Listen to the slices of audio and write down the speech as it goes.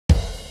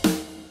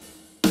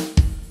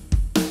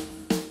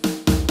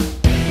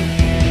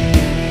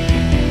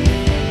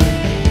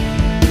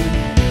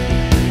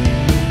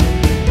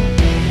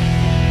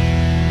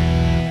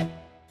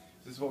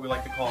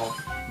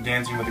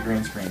Dancing with the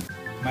green screen.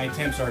 My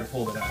attempts are to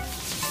pull it up.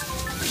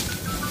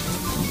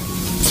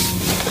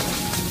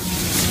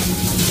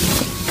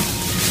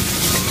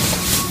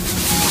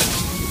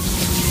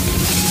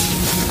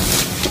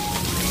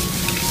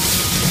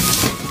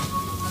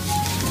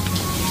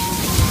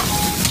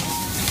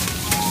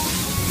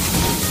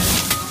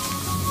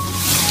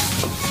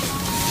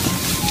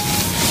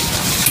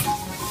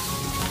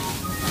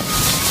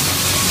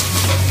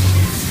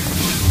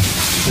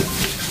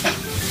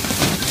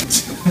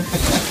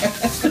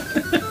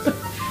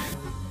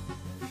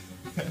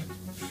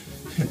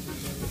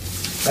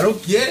 I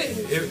don't get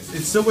it.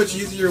 It's so much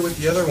easier with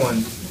the other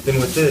one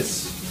than with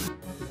this.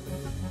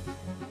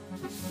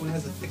 This one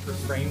has a thicker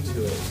frame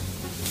to it.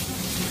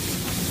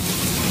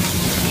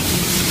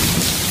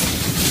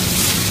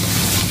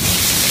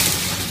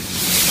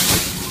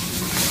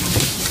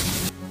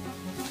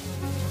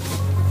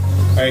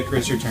 Alright,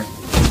 Chris, your turn.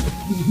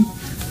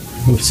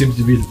 What seems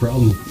to be the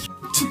problem?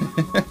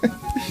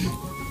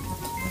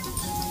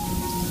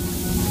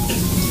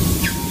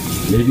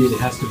 Maybe it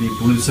has to be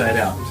blue side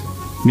out.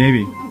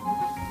 Maybe.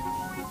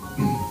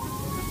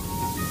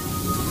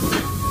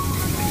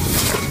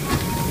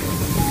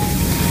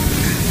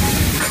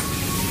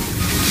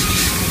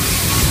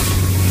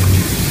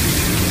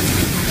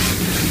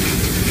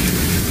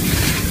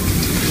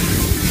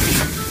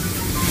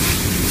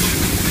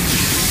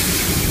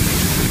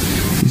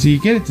 So you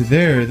get it to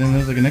there, then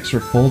there's like an extra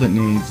fold it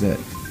needs that.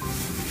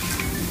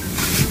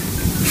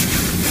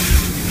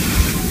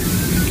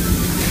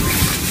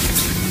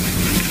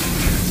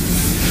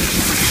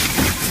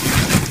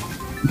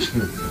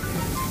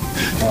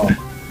 Oh,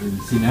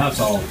 see now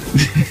it's all.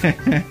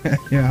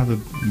 Yeah, the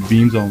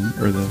beams all,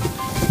 or the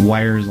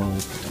wires all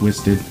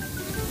twisted.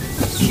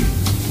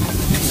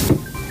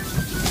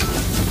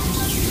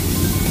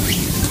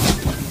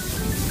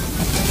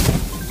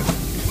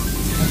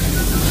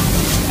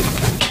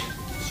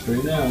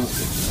 Straight out.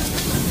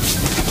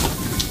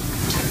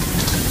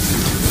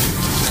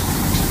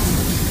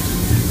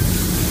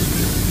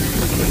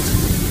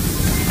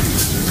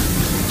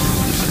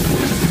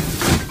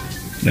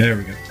 There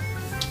we go.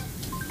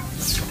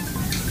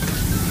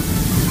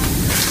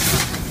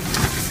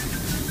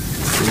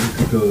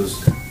 It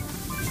goes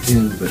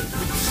in, but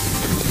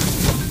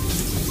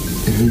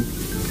in.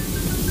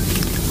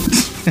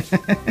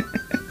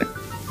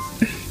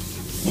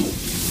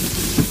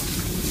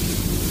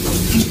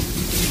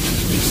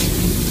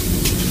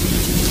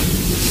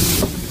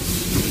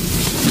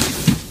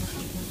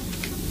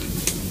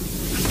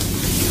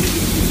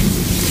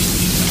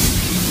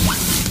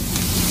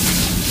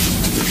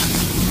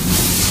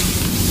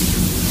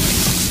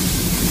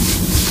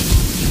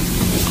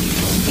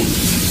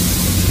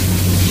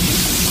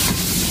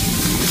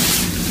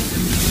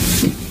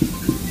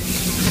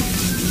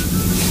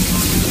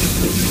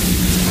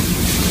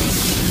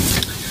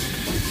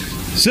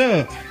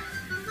 So,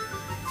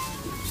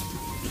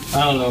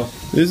 I don't know.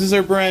 this is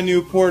our brand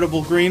new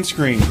portable green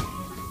screen.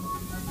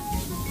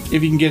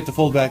 If you can get it to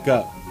fold back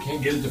up.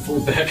 Can't get it to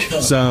fold back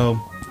up. So,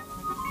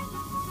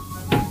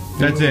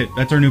 that's it.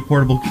 That's our new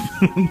portable.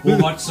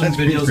 We'll watch some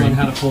videos on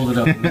how to fold it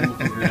up and then we'll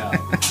figure it out.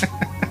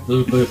 A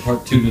little bit of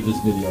part 2 to this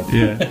video.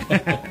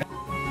 Yeah.